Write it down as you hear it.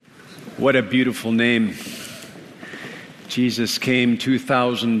What a beautiful name. Jesus came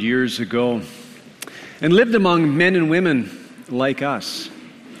 2,000 years ago and lived among men and women like us.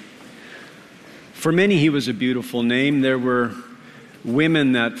 For many, he was a beautiful name. There were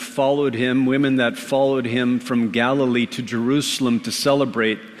women that followed him from Galilee to Jerusalem to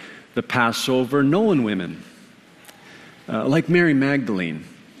celebrate the Passover, known women, like Mary Magdalene.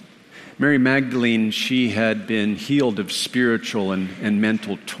 Mary Magdalene, she had been healed of spiritual and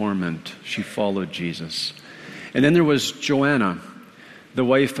mental torment. She followed Jesus. And then there was Joanna, the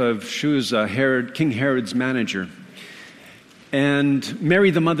wife of Chuza, King Herod's manager. And Mary,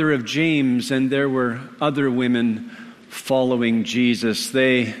 the mother of James, and there were other women following Jesus.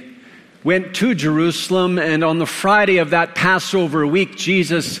 They went to Jerusalem, and on the Friday of that Passover week,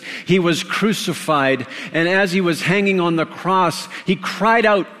 Jesus, he was crucified. And as he was hanging on the cross, he cried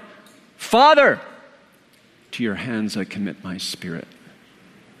out, "Father, to your hands I commit my spirit."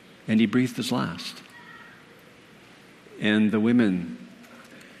 And he breathed his last. And the women,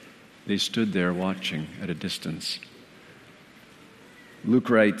 they stood there watching at a distance. Luke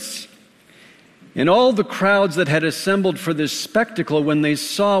writes, "And all the crowds that had assembled for this spectacle, when they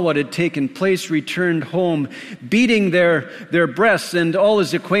saw what had taken place, returned home, beating their breasts, and all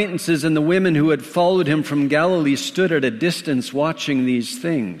his acquaintances and the women who had followed him from Galilee stood at a distance watching these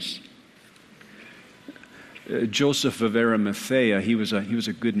things." Joseph of Arimathea, he was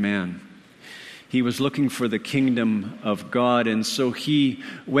a good man. He was looking for the kingdom of God, and so he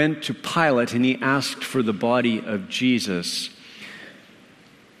went to Pilate and he asked for the body of Jesus.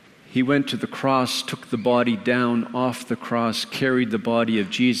 He went to the cross, took the body down off the cross, carried the body of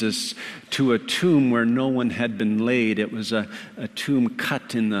Jesus to a tomb where no one had been laid. It was a tomb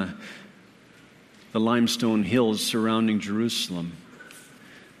cut in the limestone hills surrounding Jerusalem.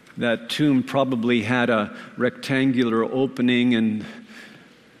 That tomb probably had a rectangular opening, and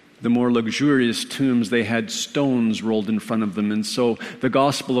the more luxurious tombs, they had stones rolled in front of them. And so the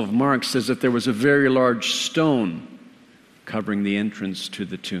Gospel of Mark says that there was a very large stone covering the entrance to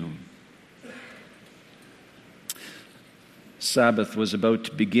the tomb. Sabbath was about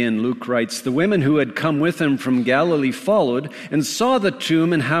to begin. Luke writes, "The women who had come with him from Galilee followed and saw the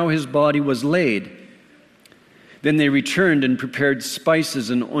tomb and how his body was laid. Then they returned and prepared spices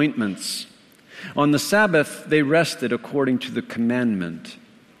and ointments. On the Sabbath, they rested according to the commandment."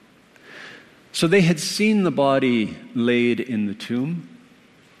 So they had seen the body laid in the tomb.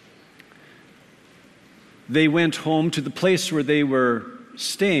 They went home to the place where they were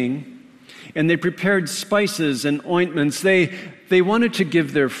staying, and they prepared spices and ointments. They wanted to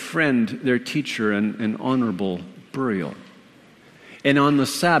give their friend, their teacher, an honorable burial. And on the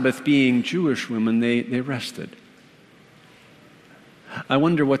Sabbath, being Jewish women, they rested. I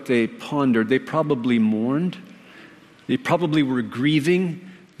wonder what they pondered. They probably mourned. They probably were grieving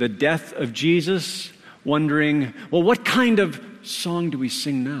the death of Jesus, wondering, well, what kind of song do we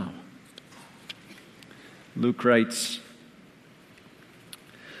sing now? Luke writes,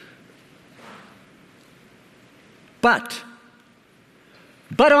 But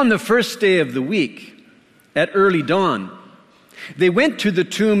on the first day of the week, at early dawn, they went to the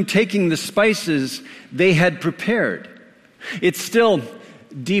tomb taking the spices they had prepared. It's still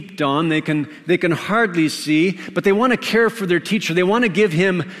deep dawn. They can hardly see, but they want to care for their teacher. They want to give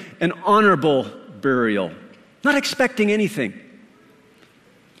him an honorable burial, not expecting anything.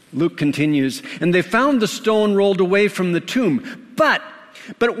 Luke continues, "And they found the stone rolled away from the tomb. But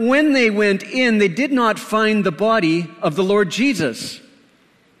when they went in, they did not find the body of the Lord Jesus."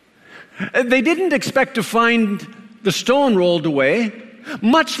 They didn't expect to find the stone rolled away,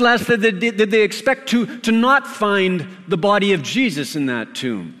 much less did they expect to not find the body of Jesus in that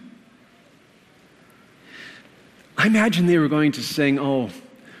tomb. I imagine they were going to sing, "Oh,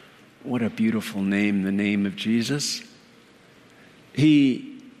 what a beautiful name, the name of Jesus. He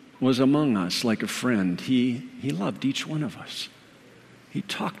was among us like a friend. He loved each one of us. He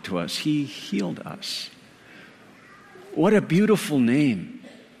talked to us. He healed us. What a beautiful name.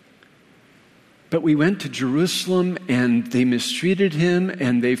 But we went to Jerusalem and they mistreated him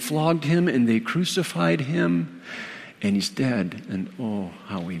and they flogged him and they crucified him and he's dead, and oh,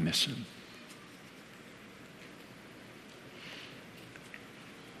 how we miss him."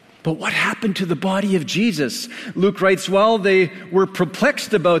 But what happened to the body of Jesus? Luke writes, while they were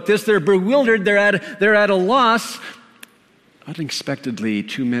perplexed about this, they're bewildered, they're at a loss. Unexpectedly,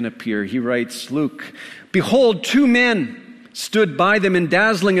 two men appear. He writes, Luke, "Behold, two men stood by them in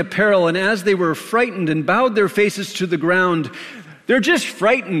dazzling apparel, and as they were frightened and bowed their faces to the ground," they're just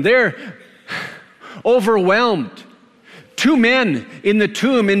frightened, they're overwhelmed. Two men in the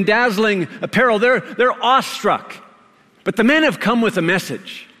tomb in dazzling apparel, they're awestruck. But the men have come with a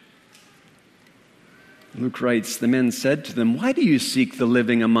message. Luke writes, the men said to them, "Why do you seek the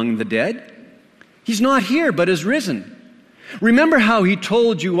living among the dead? He's not here, but is risen. Remember how he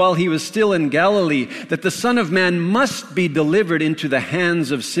told you while he was still in Galilee that the Son of Man must be delivered into the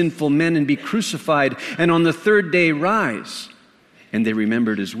hands of sinful men and be crucified, and on the third day rise." And they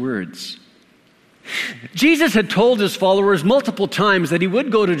remembered his words. Jesus had told his followers multiple times that he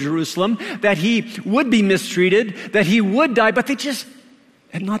would go to Jerusalem, that he would be mistreated, that he would die, but they just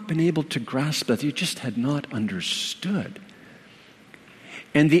had not been able to grasp that. They just had not understood.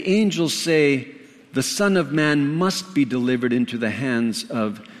 And the angels say, the Son of Man must be delivered into the hands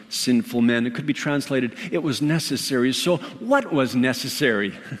of sinful men. It could be translated, it was necessary. So what was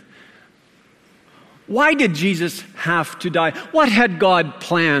necessary? Why did Jesus have to die? What had God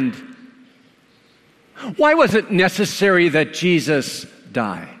planned? Why was it necessary that Jesus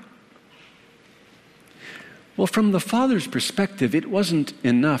die? Well, from the Father's perspective, it wasn't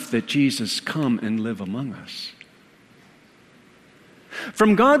enough that Jesus come and live among us.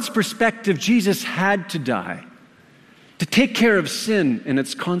 From God's perspective, Jesus had to die to take care of sin and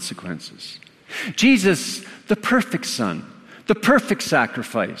its consequences. Jesus, the perfect Son, the perfect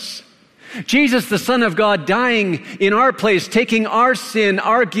sacrifice. Jesus, the Son of God, dying in our place, taking our sin,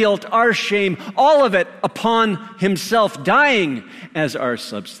 our guilt, our shame, all of it upon himself, dying as our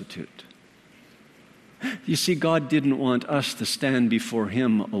substitute. You see, God didn't want us to stand before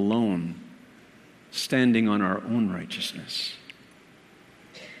him alone, standing on our own righteousness.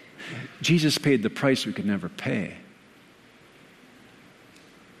 Jesus paid the price we could never pay.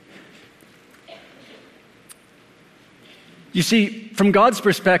 You see, from God's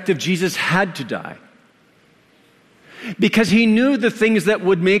perspective, Jesus had to die because he knew the things that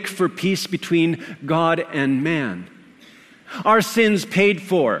would make for peace between God and man. Our sins paid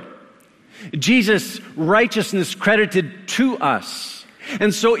for. Jesus' righteousness credited to us.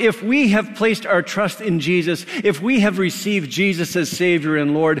 And so if we have placed our trust in Jesus, if we have received Jesus as Savior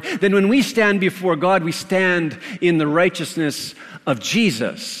and Lord, then when we stand before God, we stand in the righteousness of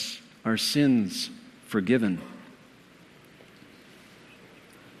Jesus, our sins forgiven.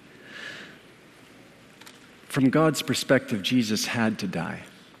 From God's perspective, Jesus had to die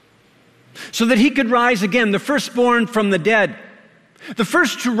so that he could rise again, the firstborn from the dead, the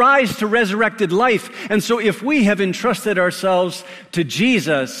first to rise to resurrected life. And so if we have entrusted ourselves to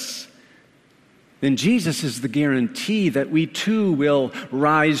Jesus, then Jesus is the guarantee that we too will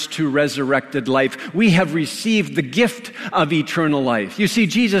rise to resurrected life. We have received the gift of eternal life. You see,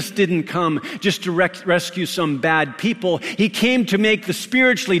 Jesus didn't come just to rescue some bad people. He came to make the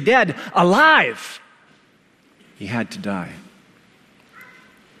spiritually dead alive. He had to die.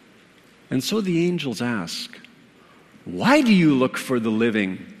 And so the angels ask, "Why do you look for the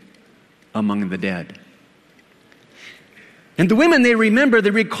living among the dead?" And the women, they remember, they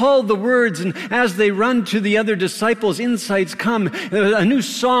recall the words, and as they run to the other disciples, insights come. A new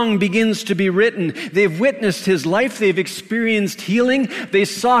song begins to be written. They've witnessed his life. They've experienced healing. They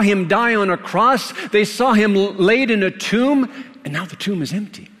saw him die on a cross. They saw him laid in a tomb, and now the tomb is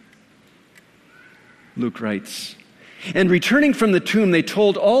empty. Luke writes, "And returning from the tomb, they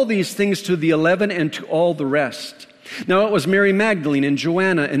told all these things to the 11 and to all the rest. Now it was Mary Magdalene and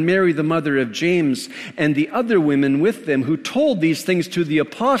Joanna and Mary the mother of James and the other women with them who told these things to the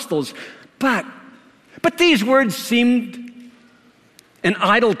apostles. But these words seemed an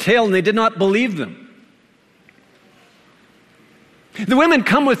idle tale, and they did not believe them." The women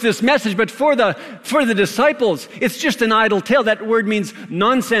come with this message, but for the disciples, it's just an idle tale. That word means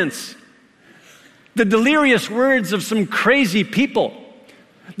nonsense. The delirious words of some crazy people.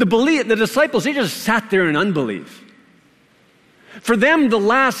 The disciples, they just sat there in unbelief. For them, the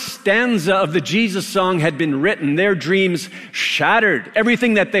last stanza of the Jesus song had been written. Their dreams shattered.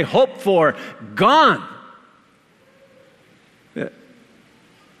 Everything that they hoped for, gone.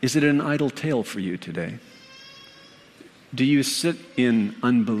 Is it an idle tale for you today? Do you sit in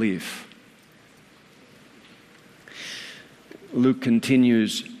unbelief? Luke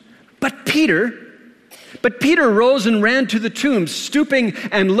continues, But Peter rose and ran to the tomb, stooping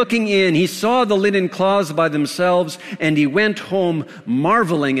and looking in. He saw the linen cloths by themselves, and he went home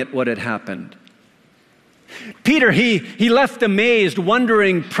marveling at what had happened. Peter, he left amazed,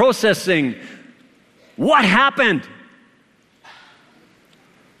 wondering, processing, what happened?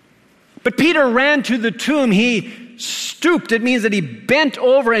 But Peter ran to the tomb. He stooped. It means that he bent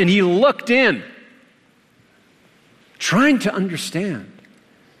over and he looked in, trying to understand.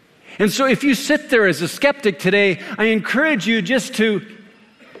 And so if you sit there as a skeptic today, I encourage you just to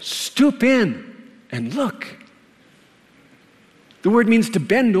stoop in and look. The word means to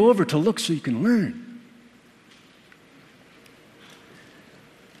bend over, to look so you can learn.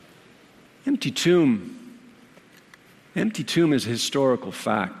 Empty tomb. Empty tomb is a historical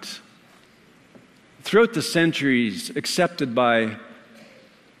fact. Throughout the centuries, accepted by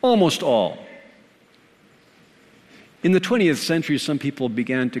almost all. In the 20th century, some people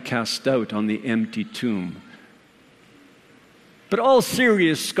began to cast doubt on the empty tomb. But all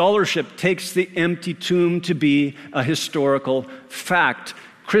serious scholarship takes the empty tomb to be a historical fact.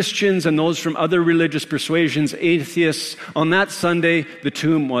 Christians and those from other religious persuasions, atheists, on that Sunday, the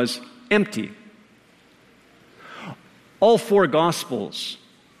tomb was empty. All four Gospels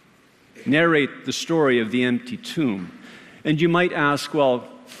narrate the story of the empty tomb. And you might ask, well,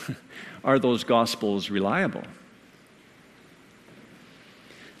 are those Gospels reliable?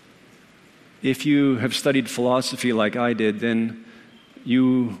 If you have studied philosophy like I did, then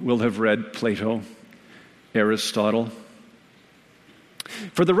you will have read Plato, Aristotle.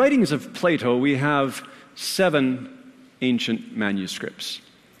 For the writings of Plato, we have 7 ancient manuscripts.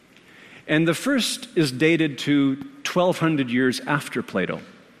 And the first is dated to 1,200 years after Plato.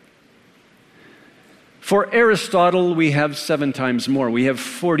 For Aristotle, we have 7 times more. We have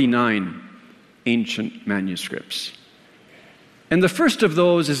 49 ancient manuscripts. And the first of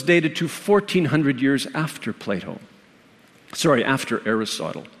those is dated to 1,400 years after after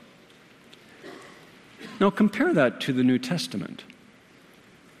Aristotle. Now compare that to the New Testament.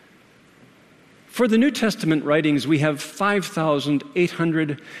 For the New Testament writings, we have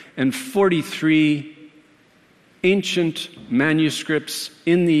 5,843 ancient manuscripts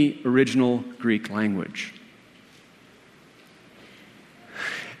in the original Greek language.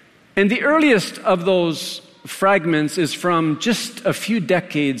 And the earliest of those fragments is from just a few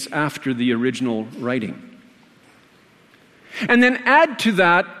decades after the original writing. And then add to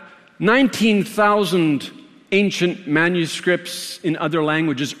that 19,000 ancient manuscripts in other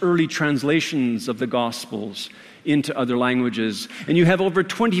languages, early translations of the Gospels into other languages. And you have over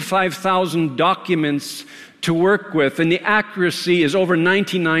 25,000 documents to work with, and the accuracy is over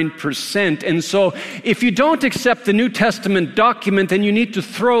 99%. And so if you don't accept the New Testament document, then you need to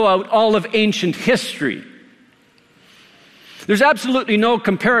throw out all of ancient history. There's absolutely no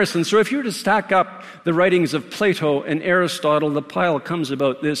comparison. So if you were to stack up the writings of Plato and Aristotle, the pile comes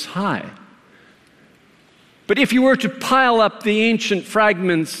about this high. But if you were to pile up the ancient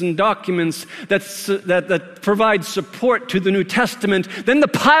fragments and documents that provide support to the New Testament, then the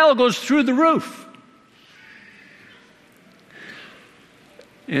pile goes through the roof.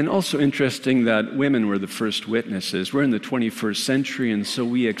 And also interesting that women were the first witnesses. We're in the 21st century, and so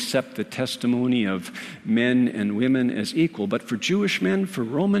we accept the testimony of men and women as equal. But for Jewish men, for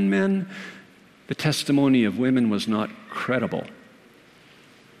Roman men, the testimony of women was not credible.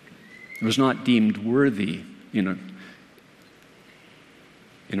 It was not deemed worthy in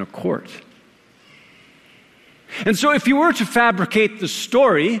a court. And so if you were to fabricate the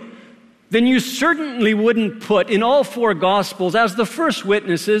story, then you certainly wouldn't put in all 4 Gospels as the first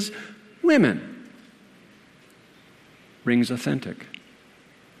witnesses women. Rings authentic.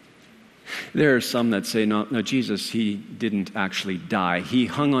 There are some that say, no, Jesus, he didn't actually die. He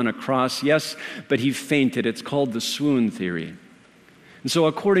hung on a cross, yes, but he fainted. It's called the swoon theory. And so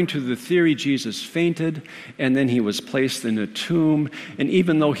according to the theory, Jesus fainted, and then he was placed in a tomb, and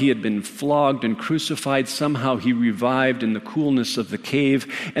even though he had been flogged and crucified, somehow he revived in the coolness of the cave,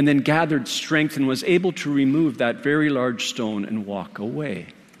 and then gathered strength and was able to remove that very large stone and walk away.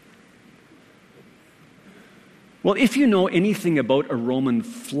 Well, if you know anything about a Roman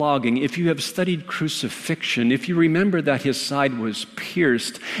flogging, if you have studied crucifixion, if you remember that his side was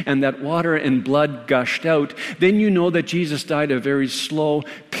pierced and that water and blood gushed out, then you know that Jesus died a very slow,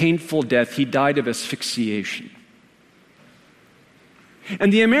 painful death. He died of asphyxiation.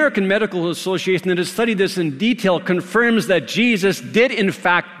 And the American Medical Association that has studied this in detail confirms that Jesus did in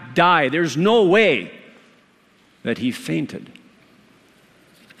fact die. There's no way that he fainted.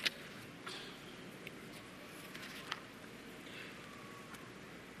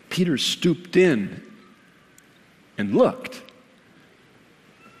 Peter stooped in and looked.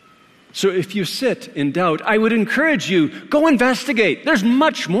 So if you sit in doubt, I would encourage you, go investigate. There's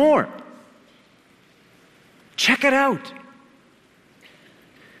much more. Check it out.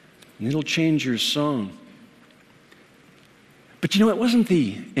 And it'll change your song. But it wasn't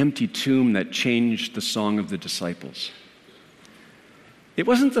the empty tomb that changed the song of the disciples. It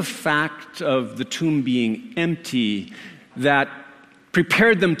wasn't the fact of the tomb being empty that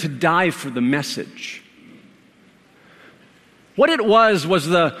prepared them to die for the message. What it was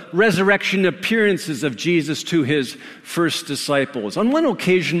the resurrection appearances of Jesus to his first disciples. On one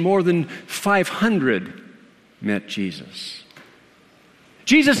occasion, more than 500 met Jesus.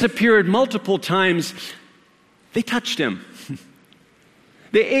 Jesus appeared multiple times. They touched him.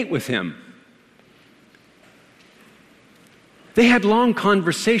 They ate with him. They had long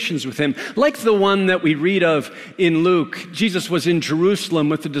conversations with him, like the one that we read of in Luke. Jesus was in Jerusalem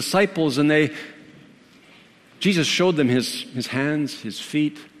with the disciples, and Jesus showed them his hands, his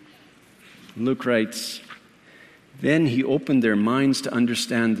feet. Luke writes, "Then he opened their minds to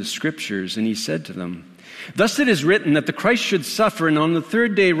understand the Scriptures, and he said to them, 'Thus it is written that the Christ should suffer and on the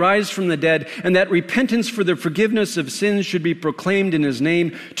third day rise from the dead, and that repentance for the forgiveness of sins should be proclaimed in his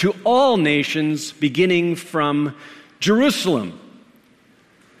name to all nations, beginning from Jerusalem.'"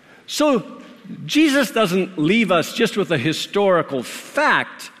 So Jesus doesn't leave us just with a historical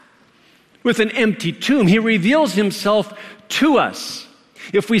fact, with an empty tomb. He reveals himself to us.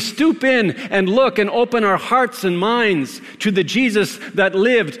 If we stoop in and look and open our hearts and minds to the Jesus that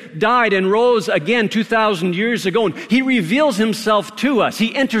lived, died, and rose again 2,000 years ago, and he reveals himself to us.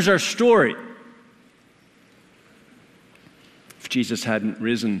 He enters our story. If Jesus hadn't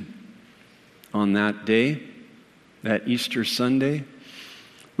risen on that day, that Easter Sunday,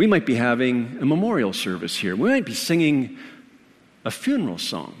 we might be having a memorial service here. We might be singing a funeral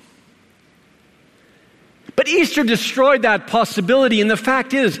song. But Easter destroyed that possibility, and the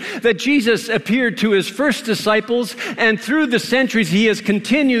fact is that Jesus appeared to his first disciples, and through the centuries he has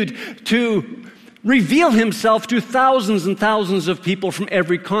continued to reveal himself to thousands and thousands of people from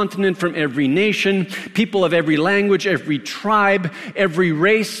every continent, from every nation, people of every language, every tribe, every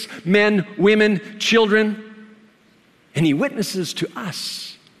race, men, women, children. And he witnesses to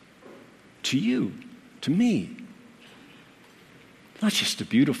us, to you, to me. Not just a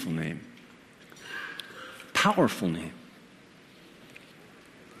beautiful name. Powerful name.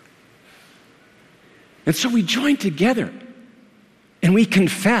 And so we join together and we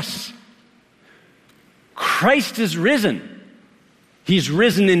confess, Christ is risen. He's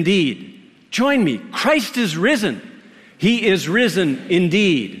risen indeed. Join me. Christ is risen. He is risen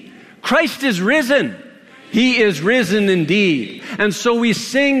indeed. Christ is risen. He is risen indeed. And so we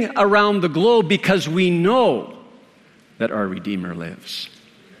sing around the globe because we know that our Redeemer lives.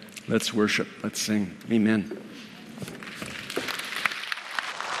 Let's worship. Let's sing. Amen.